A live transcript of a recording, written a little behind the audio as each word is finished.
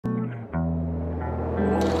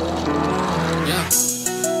Yeah.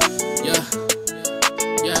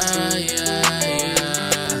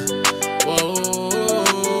 Whoa.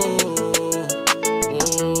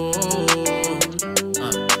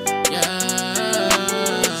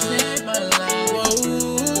 Save my life. Whoa.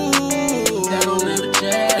 That don't ever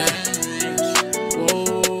change.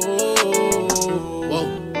 Whoa.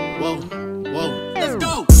 Let's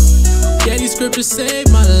go. Yeah, these scriptures save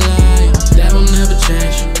my life. That don't ever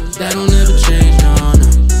change. That don't ever change. No.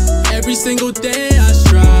 Every single day I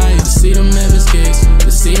strive to see them heaven's gates,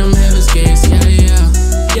 to see them heaven's gates.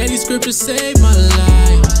 Yeah, these scriptures save my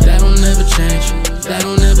life. That don't ever change. That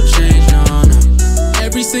don't ever change. No.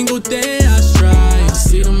 Every single day I strive to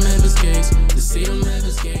see them heaven's gates, to see them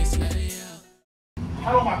heaven's gates.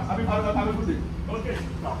 Hello, Max. Have a good day. Okay.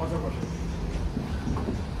 Now, what's your question?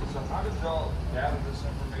 So how did y'all gather this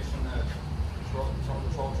information that some of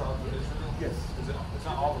the 12 tribes of Israel? Yes. It's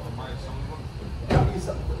not all of them, right? Some of them? That is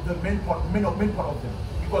the main part of them.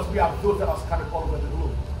 Because we have those that are scattered all over the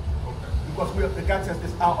globe. Okay. Because the God says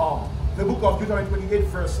this, the book of Deuteronomy 28,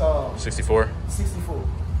 verse 64.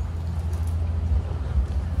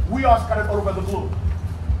 We are scattered all over the globe.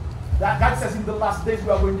 That God says in the last days we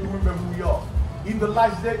are going to remember who we are. In the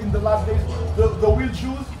last days, the real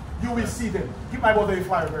Jews, you will see them. Give my brother a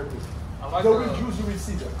flyer very quick. Like the real Jews, you will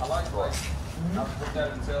see them. I like what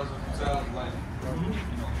that entails. It entails like,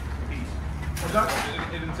 peace. What's that?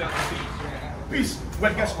 It entails peace. Peace.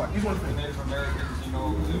 Well, guess what? Here's one The thing. Native Americans, if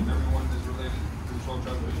everyone is related to the 12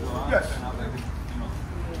 tribes of Israel, I Yes. understand how that could,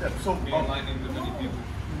 Yeah, so, be enlightening to many people.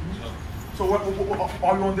 so what,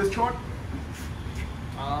 are you on this chart?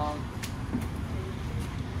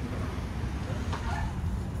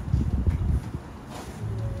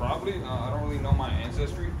 Probably. I don't really know my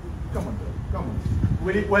ancestry. Come on.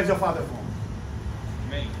 Where's your father from?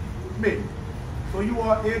 Maine. So you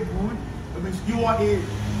are a good, that means you are a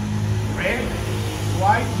red,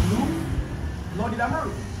 white, blue, blooded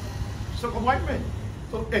American. So white men.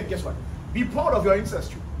 So hey, guess what? Be proud of your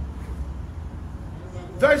ancestry.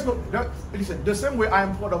 Listen, the same way I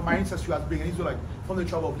am proud of my ancestry as being an Israelite from the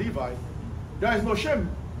tribe of Levi, there is no shame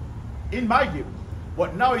in my gift.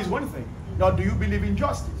 But now is one thing. Now, do you believe in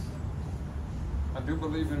justice? I do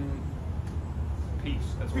believe in peace.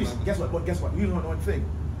 That's Peace. what Guess what? But guess what? You don't know one thing.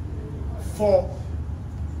 For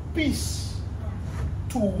peace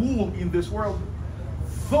to rule in this world,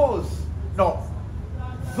 those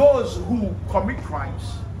who commit crimes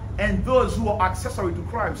and those who are accessory to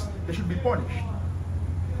crimes, they should be punished.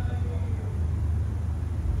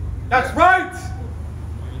 That's right.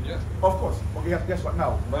 Yeah. Of course. Okay. Guess what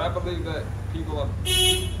now? But I believe that people are.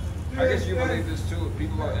 I guess you believe this too.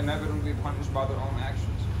 People are inevitably punished by their own actions.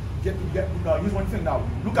 Here's one thing now.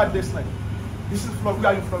 Look at this land. This is Florida. We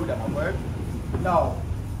are in Florida now, right? Now,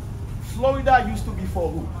 Florida used to be for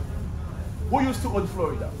who? Who used to own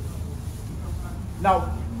Florida?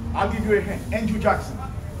 Now, I'll give you a hint. Andrew Jackson.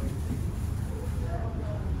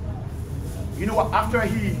 You know what? After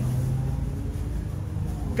he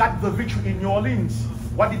got the victory in New Orleans,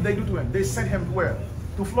 what did they do to him? They sent him to where?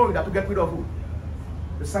 To Florida to get rid of who?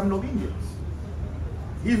 The Seminole Indians.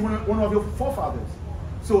 He's one of your forefathers.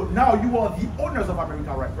 So now you are the owners of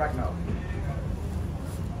America right now.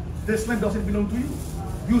 This land doesn't belong to you.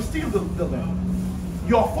 You steal the land.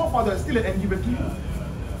 Your forefathers steal it and give it to you.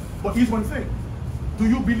 But here's one thing. Do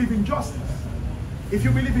you believe in justice? If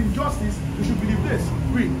you believe in justice, you should believe this.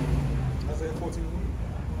 Read. Isaiah 14.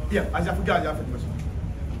 Yeah, Isaiah 14.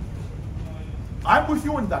 I'm with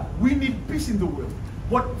you on that. We need peace in the world.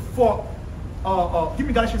 But for, give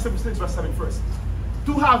me Galatians 6 verse 7 first.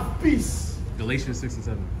 To have peace. Galatians 6 and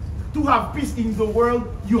 7. To have peace in the world,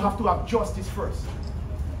 you have to have justice first.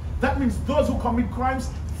 That means those who commit crimes,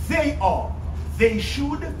 they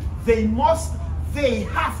should, they must, they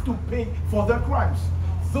have to pay for their crimes.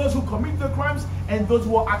 Those who commit the crimes and those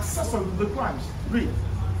who are accessory to the crimes. Read.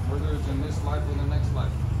 Whether it's in this life or the next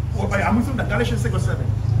life. I'm with you that. Galatians 6 verse 7.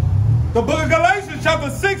 The book of Galatians, chapter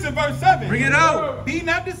 6 and verse 7. Bring it out. Be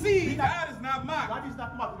not deceived. God is not mocked. God is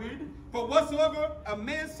not mocked. Read. For whatsoever a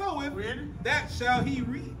man soweth, that shall he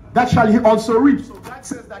reap. That shall he also reap. So God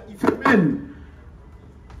says that if a man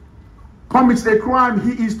commits a crime,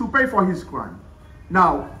 he is to pay for his crime.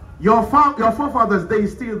 Now, your forefathers, they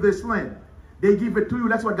steal this land. They give it to you.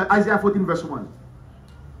 That's what Isaiah 14 verse 1.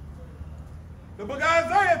 The book of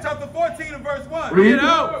Isaiah, chapter 14 and verse 1. Read.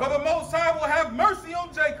 For the Most High will have mercy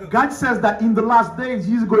on Jacob. God says that in the last days,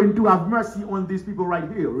 he's going to have mercy on these people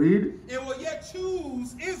right here. Read. And will yet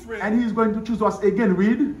choose Israel. And he's going to choose us again.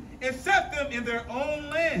 Read. And set them in their own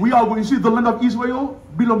land. We are going to see the land of Israel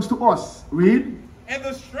belongs to us. Read. And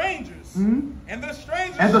the strangers. Hmm? And the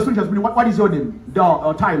strangers. And the strangers. What is your name?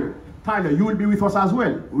 Tyler. Tyler, you will be with us as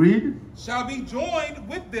well. Read. Shall be joined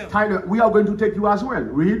with them. Tyler, we are going to take you as well.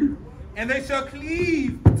 Read. And they shall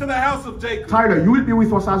cleave to the house of Jacob. Tyler, you will be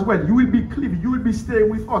with us as well. You will be cleaving. You will be staying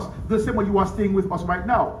with us the same way you are staying with us right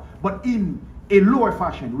now, but in a lower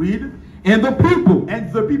fashion. Read. And the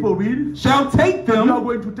people read, shall take them. We are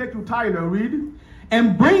going to take you, Tyler. Read.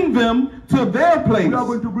 And bring them to their place. We are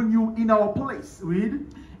going to bring you in our place. Read.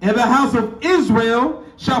 And the house of Israel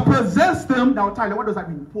shall possess them. Now, Tyler, what does that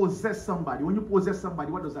mean? Possess somebody. When you possess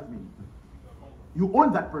somebody, what does that mean? You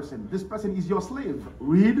own that person. This person is your slave.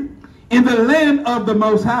 Read. In the land of the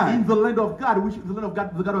Most High. In the land of God, which is the land of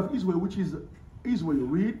God, the God of Israel, which is Israel.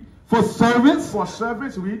 Read. For servants. For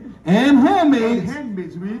servants. Read. And handmaids. And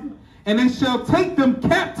handmaids. Read. And they shall take them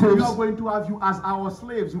captives. We are going to have you as our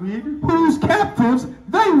slaves. Read. Whose captives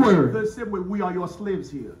they were. The same way we are your slaves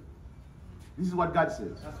here. This is what God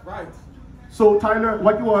says. That's right. So, Tyler,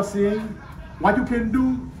 what you are saying, what you can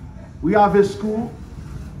do, we have a school.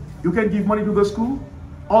 You can give money to the school.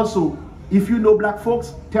 Also, if you know black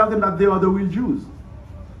folks, tell them that they are the real Jews.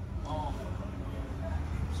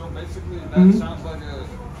 So basically, that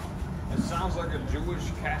sounds like a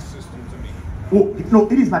Jewish caste system to me. Oh, no,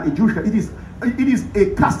 it is not a Jewish caste. It is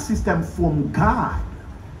a caste system from God.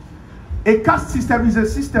 A caste system is a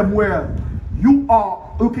system where you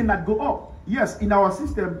cannot go up. Yes, in our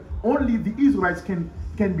system, only the Israelites can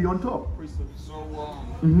be on top. So,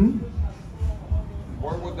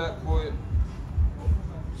 where would that put?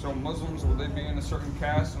 So Muslims, would they be in a certain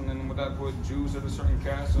caste, and then would that put Jews at a certain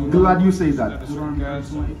caste? Glad you say that.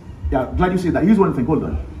 Yeah, glad you say that. Here's one thing. Hold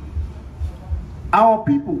on. Our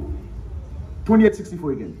people,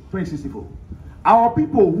 2864 again, 2064. Our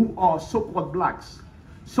people who are so-called blacks,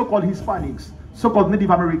 so-called Hispanics, so-called Native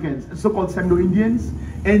Americans, and so-called Sino-Indians,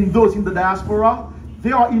 and those in the diaspora,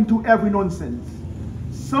 they are into every nonsense.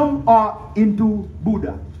 Some are into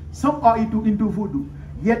Buddha. Some are into voodoo.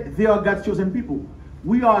 Yet they are God's chosen people.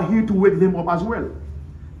 We are here to wake them up as well.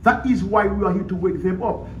 That is why we are here to wake them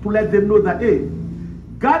up. To let them know that, hey,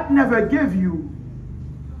 God never gave you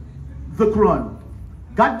the Quran.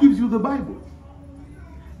 God gives you the Bible.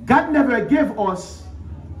 God never gave us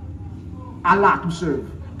Allah to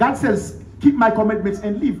serve. God says, keep my commandments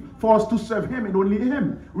and live, for us to serve him and only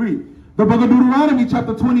him. Read. The book of Deuteronomy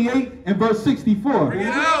chapter 28 and verse 64. Bring it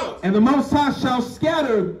out. And the Most High shall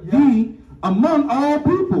scatter thee among all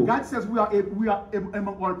people. God says we are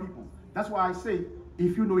among all people. That's why I say,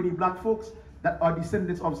 if you know any black folks that are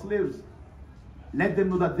descendants of slaves, let them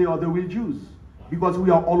know that they are the real Jews, because we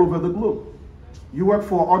are all over the globe. You work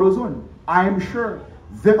for AutoZone. I am sure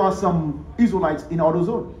there are some Israelites in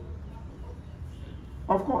AutoZone.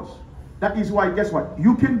 Of course. That is why, guess what?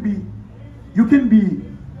 You can be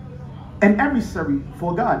an emissary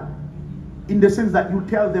for God, in the sense that you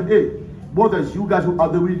tell them, hey, brothers, you guys are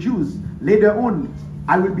the real Jews. Later on,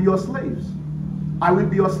 I will be your slaves. I will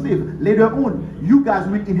be your slave. Later on, you guys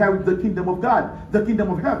will inherit the kingdom of God, the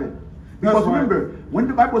kingdom of heaven. Because remember, when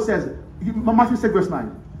the Bible says, Matthew 6 verse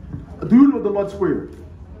 9, do you know the Lord's Prayer?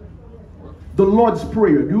 The Lord's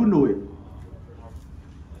Prayer, do you know it?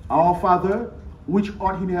 Our Father, which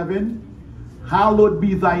art in heaven, hallowed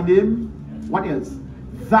be thy name. What else?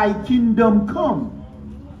 Thy kingdom come.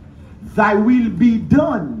 Thy will be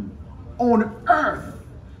done on earth.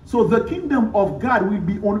 So the kingdom of God will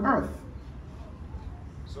be on earth.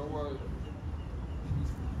 So,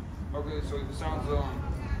 okay, so it sounds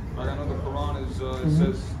like I know the Quran is, it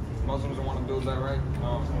says Muslims don't want to build that, right?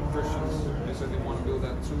 Christians, they said they want to build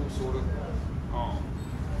that too, sort of.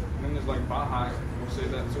 And then there's like Baha'i who say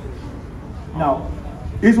that too. Now,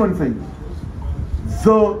 here's one thing.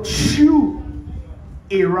 The true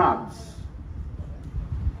Arabs,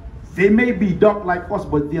 they may be dark like us,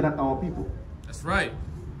 but they're not our people. That's right.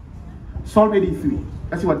 Psalm 83.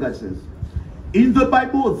 Let's see what that says. In the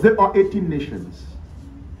Bible, there are 18 nations.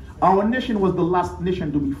 Our nation was the last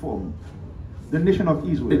nation to be formed. The nation of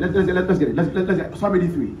Israel. Let's get it. Let's get it. Psalm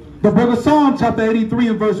 83. The book of Psalm chapter 83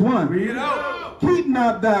 and verse 1. Read it out. Keep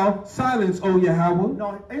not thou silence, O Yahweh.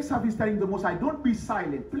 Now, Asaph is telling the Most High, don't be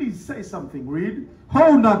silent. Please say something. Read.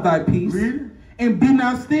 Hold not thy peace. Read. And be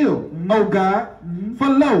not still, O God. For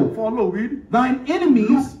lo, read. Thine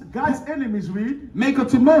enemies, God's enemies, read. make a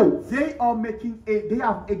tumult. They are making they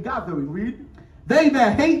have a gathering, read. They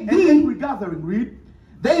that hate An thee, angry gathering, read.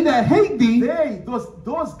 they that hate thee,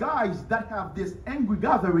 Those guys that have this angry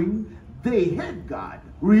gathering, they hate God.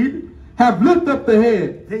 Read. have lifted up the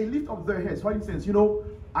head. They lift up their heads. For instance, you know,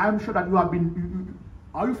 I'm sure that you have been,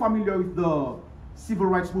 are you familiar with the civil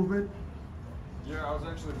rights movement? Yeah, I was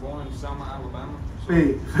actually born in Selma, Alabama. So,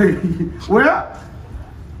 Hey, where?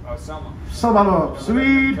 Selma. Selma,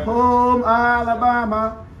 sweet home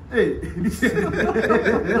Alabama. Hey, see,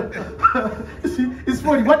 it's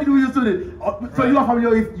funny. What did we used to do? So you are familiar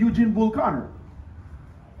with Eugene Bull Connor?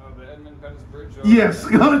 The Edmund Pettus Bridge. Yes.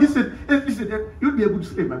 Listen, you'd be a good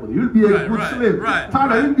slave, my brother. You'd be a good slave.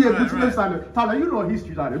 Tyler, you'd be a good slave, Tyler. Tyler, you know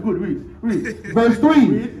history, Tyler. Good, read. Verse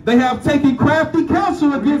 3. They have taken crafty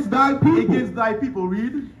counsel against thy people. Against thy people,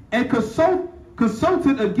 read. And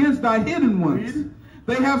consulted against thy hidden ones. Read.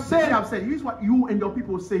 They have said, here's what you and your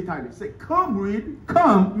people say, Tyler. Say, come, read.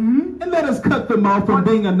 Come, and let us cut them off from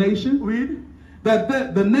being a nation. Read.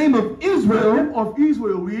 That the name of Israel,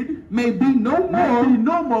 read. may be no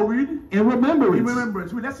more, read. in remembrance. In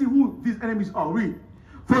remembrance. Read. Let's see who these enemies are. Read.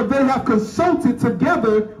 For they have consulted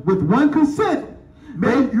together with one consent.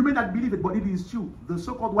 You may not believe it, but it is true. The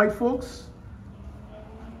so-called white folks,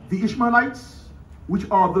 the Ishmaelites, which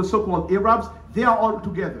are the so-called Arabs, they are all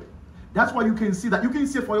together. That's why you can see that. You can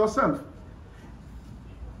see it for yourself.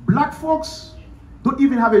 Black folks don't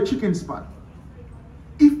even have a chicken spot.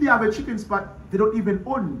 If they have a chicken spot, they don't even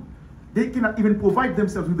own. They cannot even provide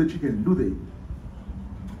themselves with the chicken, do they?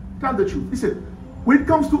 Tell the truth. Listen, when it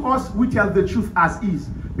comes to us, we tell the truth as is.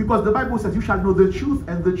 Because the Bible says, you shall know the truth,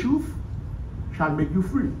 and the truth shall make you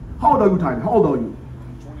free. How old are you, Tyler? How old are you?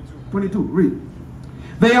 22. Read.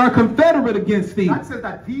 They are confederate against thee. That says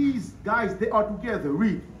that these guys, they are together.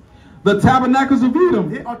 Read. The tabernacles of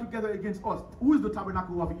Edom. They are together against us. Who is the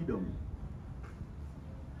tabernacle of Edom?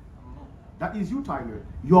 That is you, Tyler.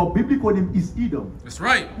 Your biblical name is Edom. That's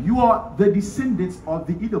right. You are the descendants of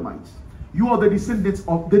the Edomites. You are the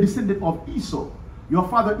descendant of Esau. Your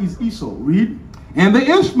father is Esau. Read. And the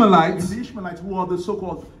Ishmaelites. And the Ishmaelites, who are the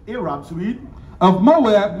so-called Arabs. Read. Of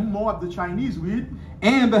Moab. Moab, the Chinese. Read.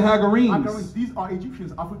 And the Hagarenes. These are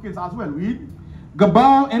Egyptians, Africans as well. Read.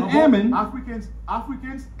 Gabal and Ammon. Africans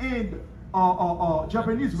and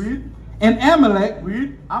Japanese. Read. And Amalek.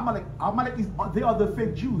 Read. Amalek is, they are the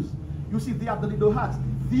fake Jews. You see, they are the little hats.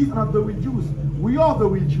 These are not the real Jews. We are the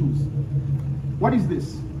real Jews. What is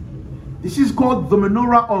this? This is called the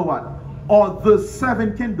menorah or what? Or the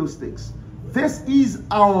 7 candlesticks. This is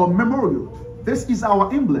our memorial. This is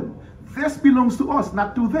our emblem. This belongs to us,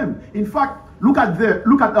 not to them. In fact, look at the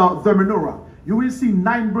menorah. You will see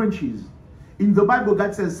 9 branches. In the Bible,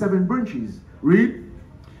 God says 7 branches. Read.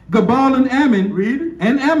 Gabal and Ammon, read,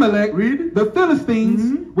 and Amalek, read, the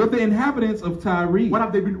Philistines, with the inhabitants of Tyre. What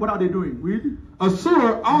are they doing? Read.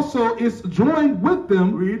 Assur also is joined with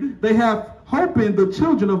them. Read. They have holpen the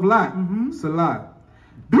children of Lot. Salah.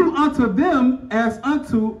 Do unto them as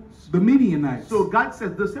unto the Midianites. So God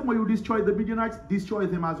says, the same way you destroy the Midianites, destroy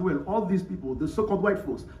them as well. All these people, the so-called white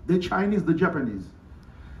folks, the Chinese, the Japanese.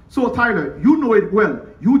 So Tyler, you know it well.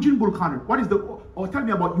 Eugene Bull Connor. What is tell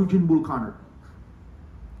me about Eugene Bull Connor.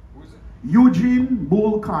 Eugene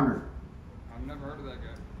Bull Connor. I've never heard of that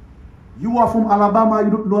guy. You are from Alabama,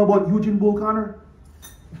 you don't know about Eugene Bull Connor?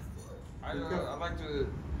 I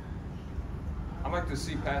like to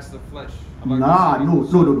see past the flesh. No.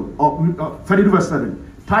 32 verse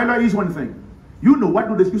 7. Tyler is one thing. You know, what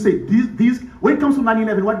do this? You say, these when it comes to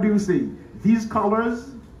 9/11, what do you say? These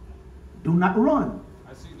colors do not run.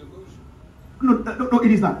 I see delusion. No,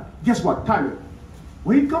 it is not. Guess what, Tyler?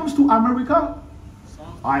 When it comes to America,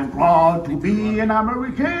 I'm proud to be an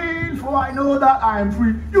American, for I know that I am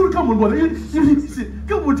free. You come on, brother.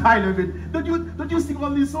 Come on, Tyler. Don't you sing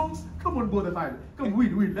all these songs? Come on, brother Tyler. Come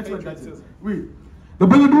read. Let's what that says. Read. The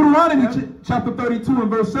book of Deuteronomy, chapter 32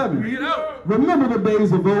 and verse 7. Read out. Remember the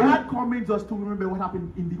days of old. God commands us to remember what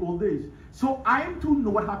happened in the old days. So I am to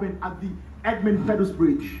know what happened at the Edmund Pettus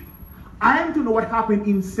Bridge. I am to know what happened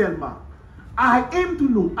in Selma. I am to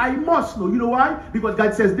know. I must know. You know why? Because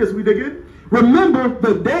God says this. Read again. Remember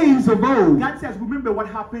the days of old. God says, remember what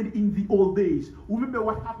happened in the old days. Remember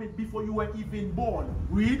what happened before you were even born.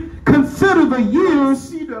 Read. Consider the years.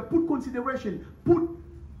 Consider, put consideration, put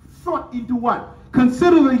thought into what?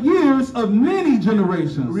 Consider the years of many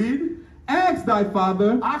generations. Read. Ask thy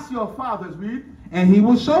father. Ask your fathers, read. And he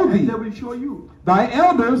will show thee. And they will show you. Thy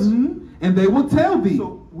elders, and they will tell thee.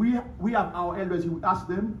 So we have our elders, you will ask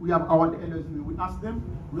them. We have our elders, we will ask them.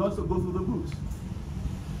 We also go through the books.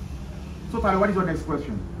 So, Tyler, what is your next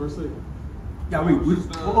question? Verse 8. Yeah, wait.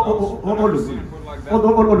 Hold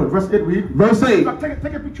on. Verse 8, read. Verse 8.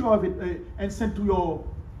 Take a picture of it and send to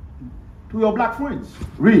your black friends.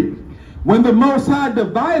 Read. When the Most High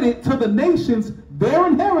divided to the nations their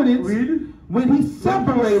inheritance, read. When he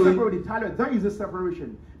separated. Tyler, there is a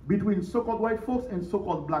separation between so-called white folks and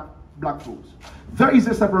so-called black folks. There is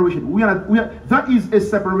a separation. There is a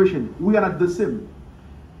separation. We are not the same.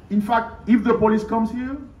 In fact, if the police comes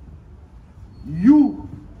here, you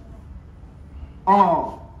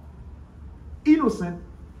are innocent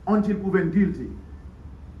until proven guilty.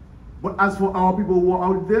 But as for our people who are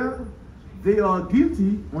out there, they are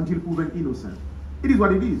guilty until proven innocent. It is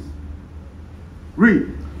what it is. Read.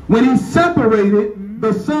 When he separated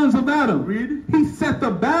the sons of Adam, Read. he set the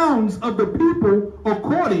bounds of the people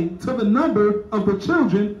according to the number of the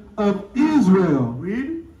children of Israel.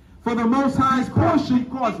 Read. For the Most High's portion,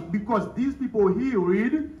 Because these people here,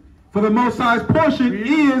 read. for the Most High's portion Read.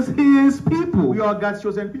 is his people. We are God's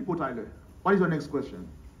chosen people, Tyler. What is your next question?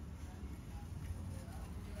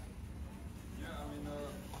 Yeah, I mean,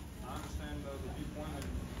 I understand the viewpoint, and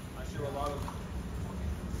I share a lot of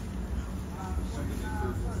sympathy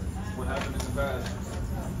for what happened in the past.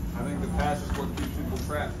 I think the past is what keeps people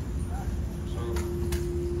trapped.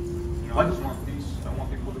 So, I just want peace. I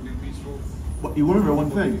want people to be peaceful. But you remember one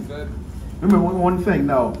People to be thing. fed. Remember one thing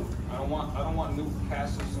now. I don't want new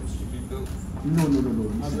caste systems to be built. No.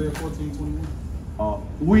 Isaiah 14:21.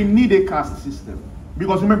 We need a caste system.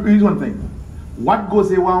 Because remember, here's one thing. What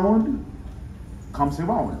goes around comes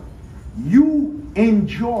around. You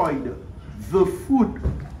enjoyed the fruit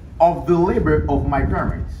of the labor of my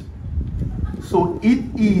parents. So it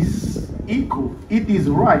is equal, it is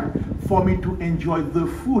right for me to enjoy the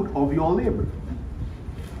fruit of your labor.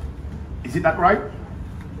 Is it that right?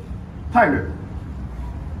 Tyler,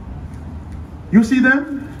 you see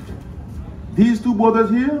them? These two brothers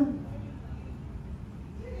here,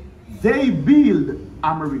 they build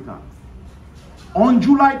America. On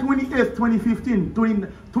July 28th, 2015,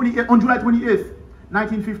 on July 28th,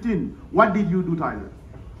 1915, what did you do, Tyler?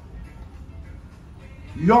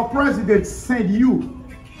 Your president sent you,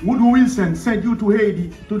 Woodrow Wilson sent you to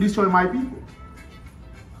Haiti to destroy my people.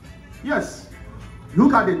 Yes,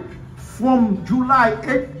 look at it. From July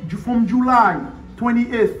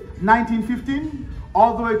 28th, 1915,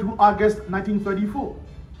 all the way to August 1934.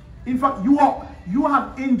 In fact, you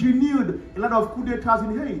have engineered a lot of coup d'etats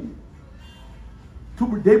in Haiti.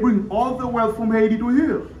 They bring all the wealth from Haiti to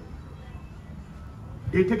here.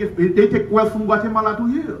 They take wealth from Guatemala to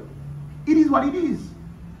here. It is what it is.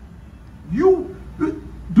 Do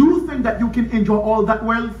you think that you can enjoy all that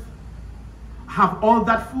wealth, have all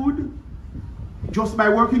that food, just by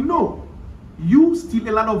working? No. You steal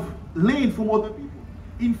a lot of land from other people.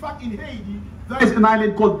 In fact, in Haiti, there is an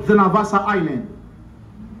island called the Navassa Island.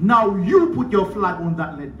 Now you put your flag on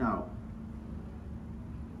that land now.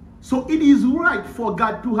 So it is right for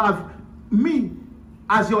God to have me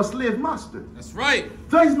as your slave master. That's right.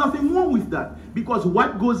 There is nothing wrong with that. Because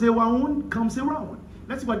what goes around comes around.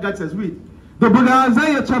 Let's see what God says. Read. The book of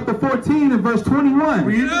Isaiah chapter 14 and verse 21.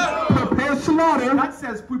 Read. Prepare slaughter. God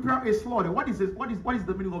says prepare a slaughter. What is this? What is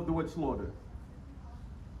the meaning of the word slaughter?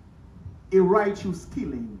 A righteous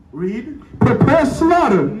killing. Read. Prepare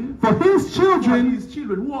slaughter for his For children. his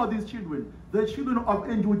children. Who are these children? The children of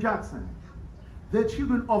Andrew Jackson. The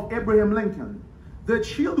children of Abraham Lincoln. The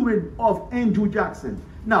children of Andrew Jackson.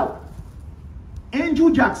 Now,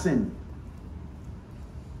 Andrew Jackson,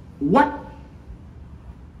 what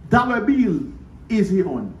dollar bill is he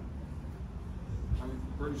on? I'm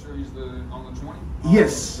pretty sure he's on the 20.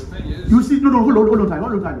 Yes. The thing is, You see, no, hold on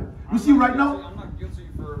time. You see right now? I'm not guilty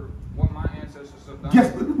for what my ancestors have done.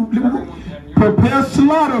 Yes. Everyone and you- Prepare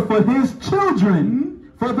slaughter for his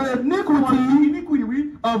children for the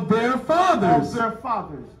iniquity of their fathers. Of their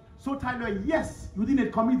fathers. So Tyler, yes, you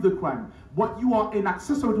didn't commit the crime, but you are an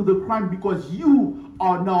accessory to the crime because you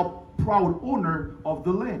are now proud owner of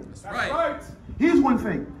the land. That's right. Here's one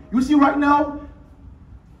thing. You see right now,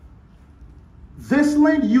 this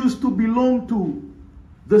land used to belong to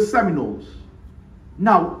the Seminoles.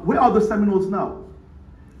 Now, where are the Seminoles now?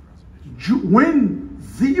 When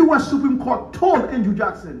the U.S. Supreme Court told Andrew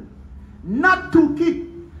Jackson not to keep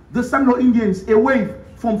the Seminole Indians away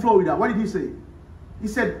from Florida, what did he say? He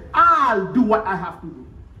said, I'll do what I have to do.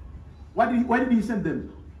 Why did he send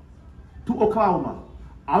them? To Oklahoma.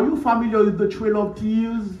 Are you familiar with the Trail of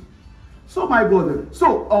Tears? So my brother,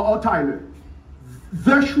 Tyler,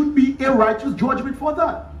 there should be a righteous judgment for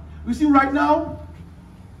that. You see right now,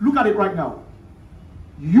 look at it right now.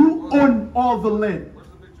 You own all the land. Where's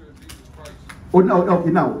the picture of Jesus Christ? Oh, no, okay,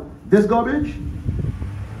 now, this garbage,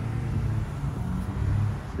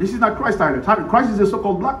 this is not Christ, Tyler. Christ is a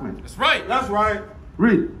so-called black man. That's right. That's right.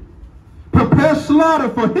 Read. Prepare slaughter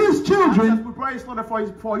for his Just children prepare slaughter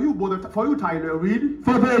for you, brother, for you, Tyler. Read.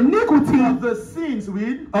 for the iniquity Of the sins,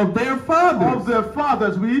 read. of their fathers, Of their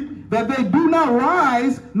fathers, read. that they do not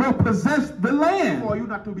rise nor possess the land. For you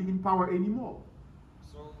not to be in power anymore.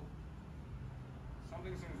 So,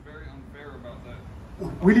 something seems very unfair about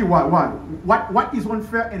that. Really, why? What is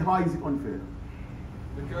unfair and how is it unfair?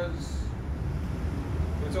 Because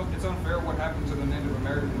it's unfair what happened to the Native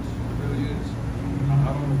Americans. It really is.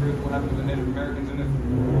 I don't agree with what happened to the Native Americans. And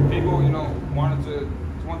if people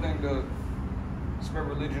one thing to spread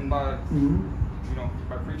religion by, you know,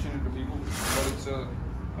 by preaching it to people, but it's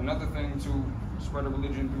another thing to spread a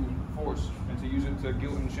religion through force and to use it to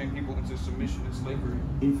guilt and shame people into submission and slavery.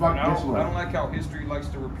 In fact, I guess what? don't like how history likes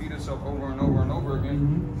to repeat itself over and over and over again.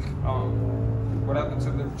 What happened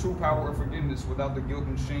to the true power of forgiveness without the guilt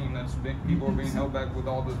and shame that's been, people are being held back with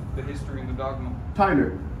all the history and the dogma?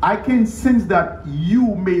 Tyler, I can sense that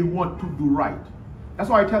you may want to do right. That's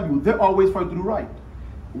why I tell you, there are ways for you to do right.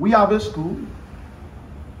 We have a school.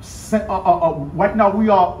 Right now, we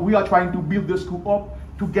are trying to build the school up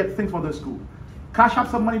to get things for the school. Cash up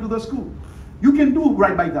some money to the school. You can do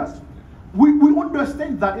right by that. We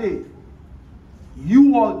understand that, hey,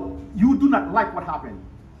 you do not like what happened.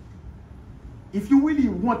 If you really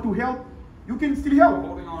want to help, you can still help.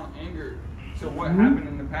 Holding on anger to what happened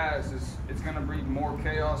in the past it's going to breed more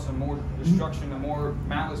chaos and more destruction and more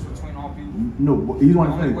malice between all people. No, but here's The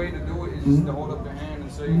one only thing. way to do it is just to hold up your hand and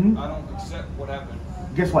say, I don't accept what happened.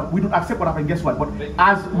 Guess what? We don't accept what happened. Guess what? But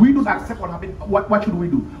as we don't accept what happened, what should we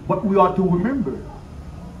do? But we are to remember.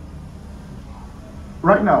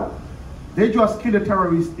 Right now, they just killed a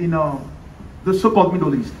terrorist in the so-called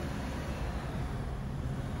Middle East.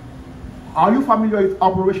 Are you familiar with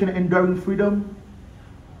Operation Enduring Freedom?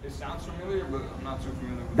 It sounds familiar, but I'm not too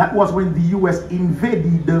familiar with That was when the U.S.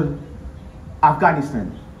 invaded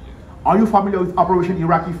Afghanistan. Are you familiar with Operation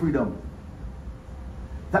Iraqi Freedom?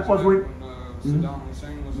 That was when... Saddam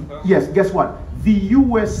Hussein was about? Yes, guess what? The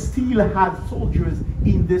U.S. still had soldiers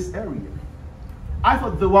in this area. I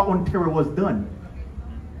thought the war on terror was done.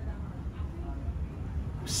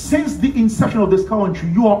 Since the inception of this country,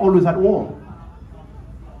 you are always at war.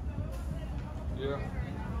 Yeah.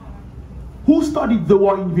 Who started the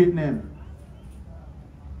war in Vietnam?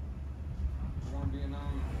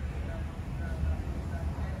 Vietnam.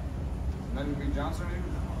 Lyndon B. Johnson, maybe?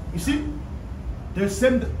 You see, the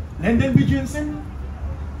same Lyndon B. Johnson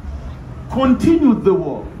continued the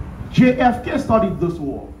war. JFK started this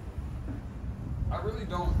war. I really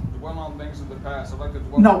don't dwell on things of the past. I like to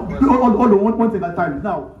dwell Now, on the present. hold on, one thing at a time.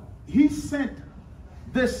 Now, he sent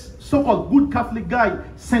this so-called good Catholic guy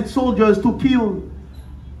sent soldiers to kill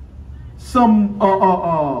some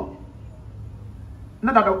not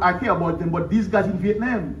that I care about them, but these guys in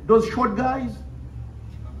Vietnam, those short guys.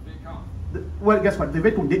 Well, guess what? They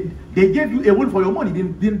gave you a win for your money,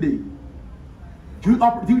 didn't they?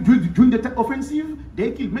 During the Tet Offensive,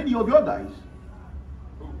 they killed many of your guys.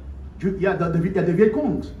 Yeah, the Viet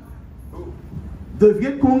Congs. The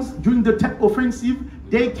Viet Congs, during the Tet Offensive,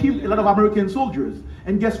 they killed a lot of American soldiers.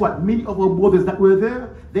 And guess what? Many of our brothers that were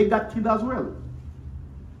there, they got killed as well.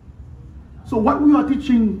 So what we are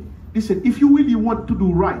teaching, listen, if you really want to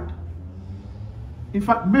do right, in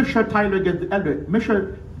fact, make sure Tyler gets the elder. Make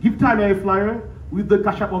sure, give Tyler a flyer with the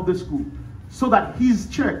cash app of the school, so that his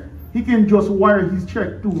check, he can just wire his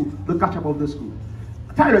check to the cash app of the school.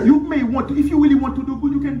 Tyler, you may want to, if you really want to do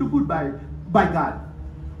good, you can do good by God.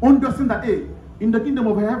 Understand that, hey, in the kingdom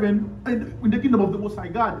of heaven, in the kingdom of the Most High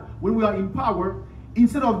God, when we are in power,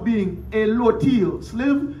 instead of being a low-tier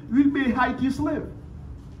slave, we'll be a high-tier slave.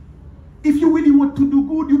 If you really want to do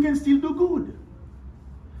good, you can still do good.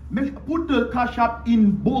 Put the cash app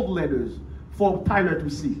in bold letters for Tyler to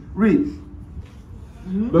see. Read.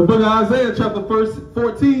 The book of Isaiah, chapter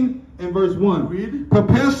 14 and verse 1. Read.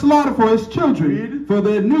 Prepare slaughter for his children, Read. for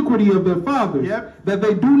the iniquity of their fathers, that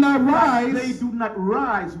they do not rise, They do not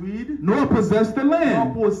rise, read. nor possess the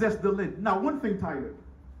land. Nor possess the land. Now, one thing, Tyler.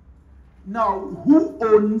 Now, who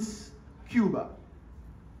owns Cuba?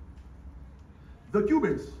 The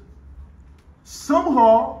Cubans.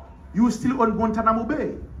 Somehow, you still own Guantanamo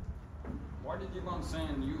Bay. Why do you keep on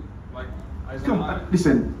saying you? Like, as Come on,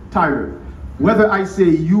 listen, Tyler. Whether I say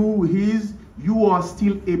you, his, you are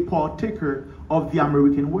still a partaker of the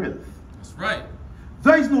American wealth. That's right.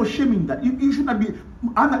 There is no shame in that. You should not be.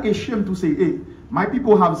 I'm not ashamed to say, hey, my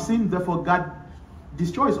people have sinned, therefore God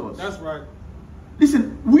destroys us. That's right.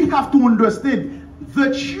 Listen, we have to understand the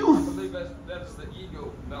I truth. believe that's the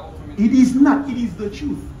ego, the ultimate. It is not, it is the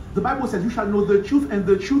truth. The Bible says you shall know the truth, and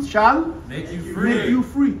the truth shall Make you free. make you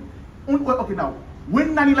free. Okay, now,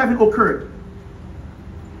 when 9/11 occurred,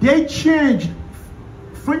 they changed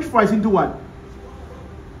French fries into what?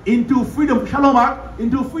 Into freedom, shalom,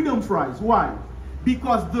 into freedom fries. Why?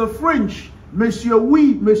 Because the French, Monsieur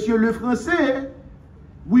le Français,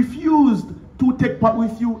 refused to take part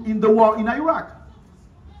with you in the war in Iraq.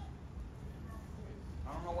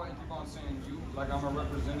 I don't know why you keep on saying you, like I'm a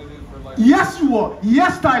representative for like. Yes, you are.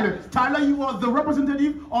 Yes, Tyler. Tyler, you are the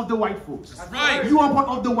representative of the white folks. That's right. You are part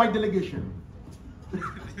of the white delegation.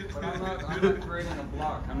 But I'm not creating a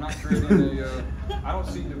block. I'm not creating a. I don't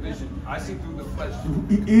see division. I see through the flesh.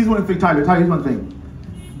 Here's one thing, Tyler. Here's one thing.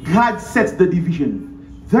 God sets the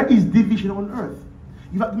division. There is division on earth.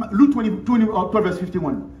 Luke 12 verse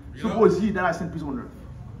 51. Suppose ye that I sent peace on earth.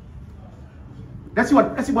 Let's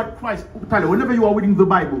see what Christ, Tyler. Whenever you are reading the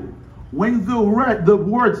Bible, when the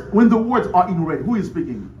words are in red, who is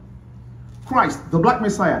speaking? Christ, the black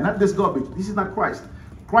Messiah, not this garbage. This is not Christ.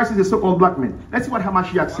 Christ is a so-called black man. Let's see what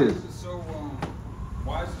Hamashiach says.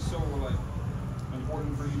 Why is it so like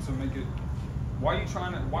important for you to make it? Why are you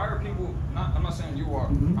trying to? Why are people? I'm not saying you are.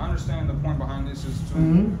 I understand the point behind this is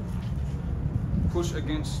to push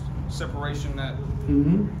against separation that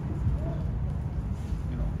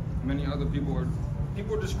many other people are.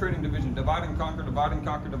 People are just creating division, divide and conquer, divide and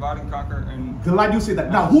conquer, divide and conquer, and. Glad you said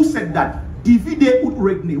that. Now, who said that? Divide ut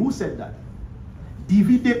regne. Who said that?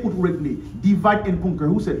 Divide ut regne. Divide and conquer.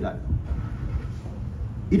 Who said that?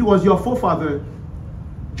 It was your forefather,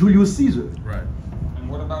 Julius Caesar. Right. And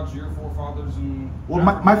what about your forefathers and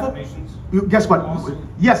nations? Guess what?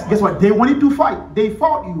 Yes, guess what? They wanted to fight. They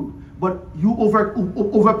fought you, but you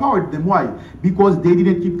overpowered them. Why? Because they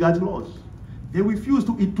didn't keep God's laws. They refused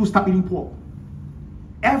to stop eating pork.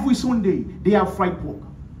 Every Sunday, they have fried pork.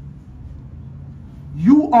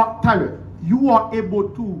 You are, Tyler, you are able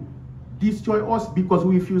to destroy us because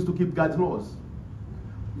we refuse to keep God's laws.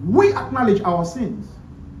 We acknowledge our sins.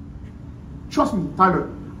 Trust me,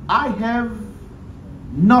 Tyler, I have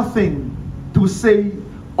nothing to say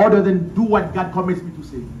other than do what God commands me to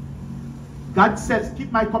say. God says,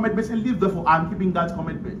 keep my commandments and live. Therefore, I'm keeping God's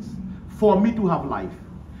commandments for me to have life.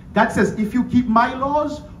 God says, if you keep my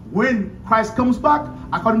laws, when Christ comes back,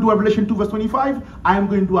 according to Revelation 2 verse 25, I am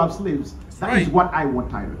going to have slaves. That is what I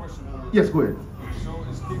want, Tyler. Yes, go ahead. So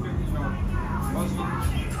it's keeping,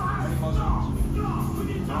 Muslims, many Muslims,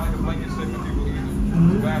 not like a blanket statement people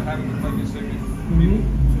either. It's bad having a blanket statement people in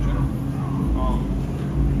general.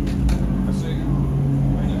 I say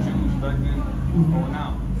many Jews back then or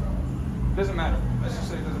now. It doesn't matter. Let's just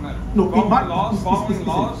say it doesn't matter. No, following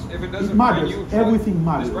laws, if it doesn't bring you joy, everything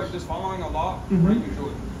matters. Just following a law bring you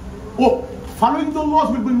joy. Oh, following the laws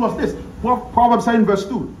will bring us this. Proverbs 7 verse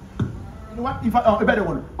 2. You know what? In fact, a better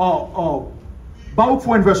one. Baruch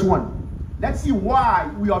 4 verse 1. Let's see why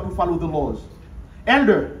we are to follow the laws.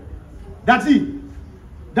 Elder, that's it.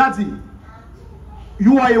 That's it.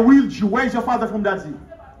 You are a real Jew. Where is your father from? That's it.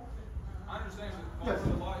 I understand that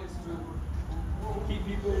the law is to keep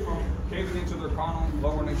people from caving into their carnal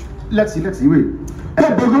lower nature. Let's see, wait.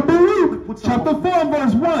 Chapter 4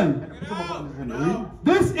 verse 1.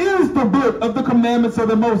 This is the book of the commandments of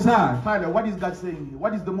the Most High. Tyler, what is God saying here?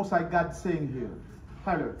 What is the Most High God saying here?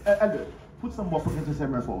 Tyler, Elder, put some more Prophet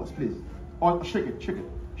Samuel for us, please. Or shake it,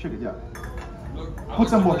 yeah. Look, put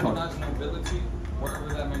some more on. Nobility,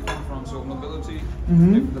 wherever that may come from. So nobility,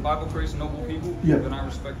 if the Bible creates noble people, then I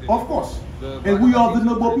respect it. Of course. And we are the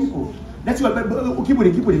noble people. That's what, keep with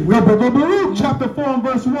it. Baruch chapter 4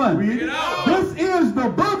 verse 1. Read. This is the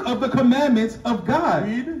book of the commandments of God.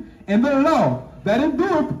 Read. And the law that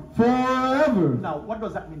endureth forever. Now, what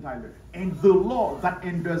does that mean, Tyler? And the law that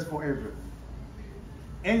endures forever.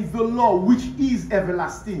 And the law which is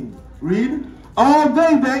everlasting. Read. All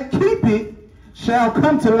they that keep it shall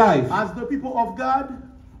come to life. As the people of God,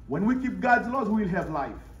 when we keep God's laws, we will have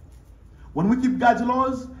life. When we keep God's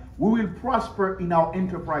laws, we will prosper in our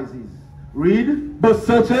enterprises. Read. But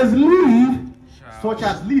such as leave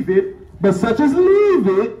it. But such as leave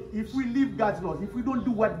it. If we leave God's laws, if we don't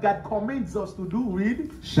do what God commands us to do,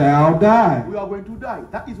 read. Shall die. We are going to die.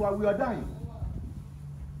 That is why we are dying.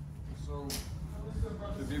 So,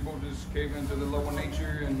 the people just cave into the lower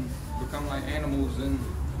nature and become like animals, and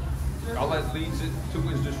all that leads it to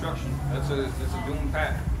its destruction. That's a doomed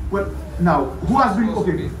path. Well, now, who has been,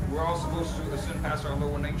 okay. We're all supposed to ascend past our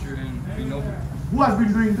lower nature and be noble. Who has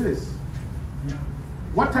been doing this?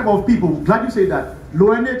 What type of people? Glad you say that.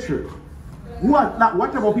 Lower nature. What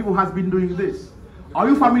type of people has been doing this? Are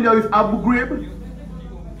you familiar with Abu Ghraib?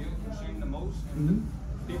 People who guilt and shame the most.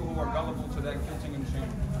 People who are gullible to that guilting and shame.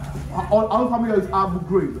 Are you familiar with Abu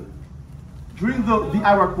Ghraib? During the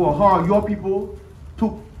Iraq War, how your people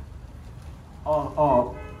took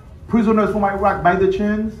prisoners from Iraq by the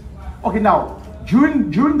chains? Okay, now,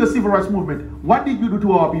 during the civil rights movement, what did you do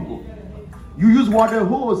to our people? You use water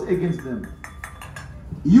hose against them.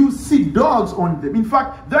 You see dogs on them. In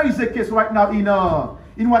fact, there is a case right now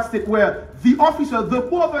in what state where the officer, the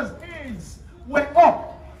brother's hands were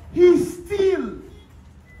up. He still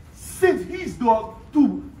sent his dog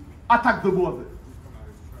to attack the brother.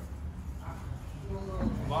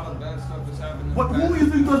 A lot of bad stuff is happening. But who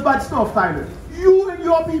is doing those bad stuff, Tyler? You and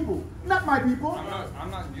your people. not my people.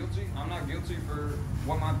 I'm not guilty. I'm not guilty for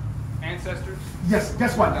what my ancestors. Yes,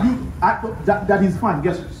 guess what? That is fine.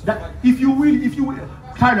 Guess that if you will,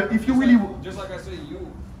 Tyler, if you really. Just like I say,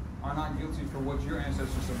 you are not guilty for what your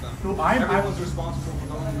ancestors have done. No, everyone's responsible for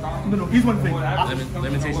those who come. No, here's one thing.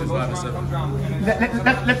 Limitations 5 and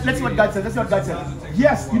 7. Let's see what God said. Let's see what God said.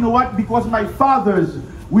 Yes, you know what? Because my fathers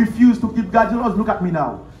refused to keep God's laws. Look at me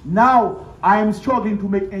now. Now I am struggling to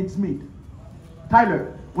make ends meet.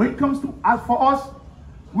 Tyler, when it comes to, as for us,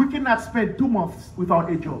 we cannot spend 2 months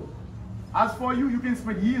without a job. As for you, you can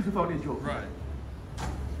spend years without a job. Right.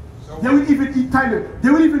 So They will even, Tyler, they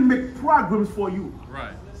will even make programs for you.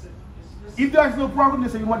 Right. If there's no program, they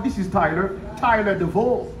say, you know what, this is Tyler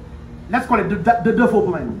DeVoe. Let's call it the DeVoe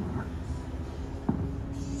plan.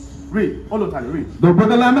 Read. Hold on, Tyler, read. The book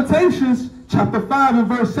of Lamentations, chapter 5 and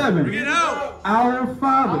verse 7. Bring it out. Our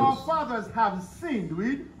fathers have sinned,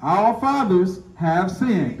 read. Our fathers have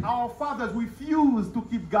sinned. Our fathers refuse to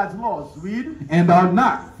keep God's laws, read. And are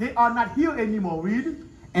not. They are not here anymore, read.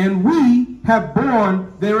 And we have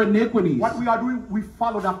borne their iniquities. What we are doing, we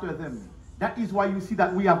followed after them. That is why you see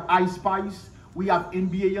that we have Ice Spice, we have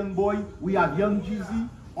NBA Youngboy, we have Young Jeezy.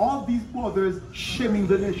 All these brothers shaming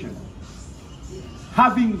the nation.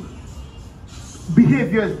 Having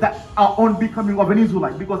behaviors that are unbecoming of an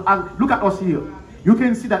Israelite. Because look at us here. You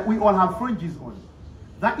can see that we all have fringes on.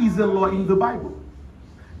 That is a law in the Bible.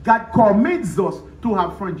 God commands us to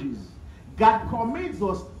have fringes. God commands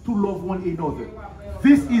us to love one another.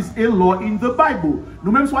 This is a law in the Bible.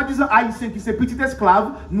 Nous même soit disant haïtiens qui c'est petit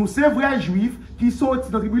esclave, nous c'est vrais juifs qui sortent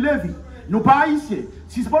dans tribu Lévi. Nous pas haïtiens.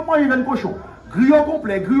 Si c'est pas moi il y a un cochon, griot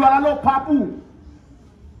complet, griot à la pas pour.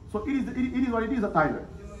 So it is what it is, Tyler.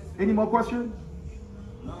 Any more questions?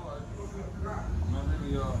 No, not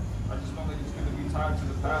really. I just don't think it's going to be tied to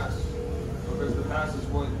the past, because the past is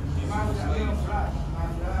what keeps you slaves,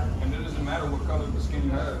 and it doesn't matter what color of the skin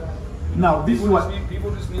you have. Now this is what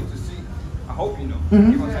People just need to see. I hope you know.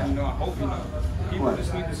 Mm-hmm. You want to know? I hope you know. People What?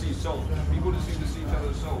 just need to see soul. People just need to see each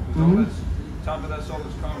other's soul. Because all that's top of that soul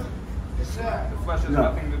is coming. The flesh has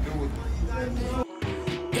nothing to do with it.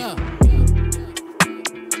 Yeah.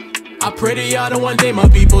 I pray to y'all that one day my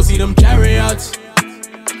people see them chariots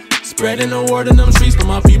spreading the word in them streets, but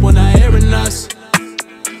my people not hearing us.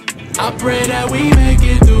 I pray that we make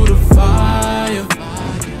it through the fire.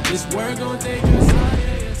 This word gon' take us.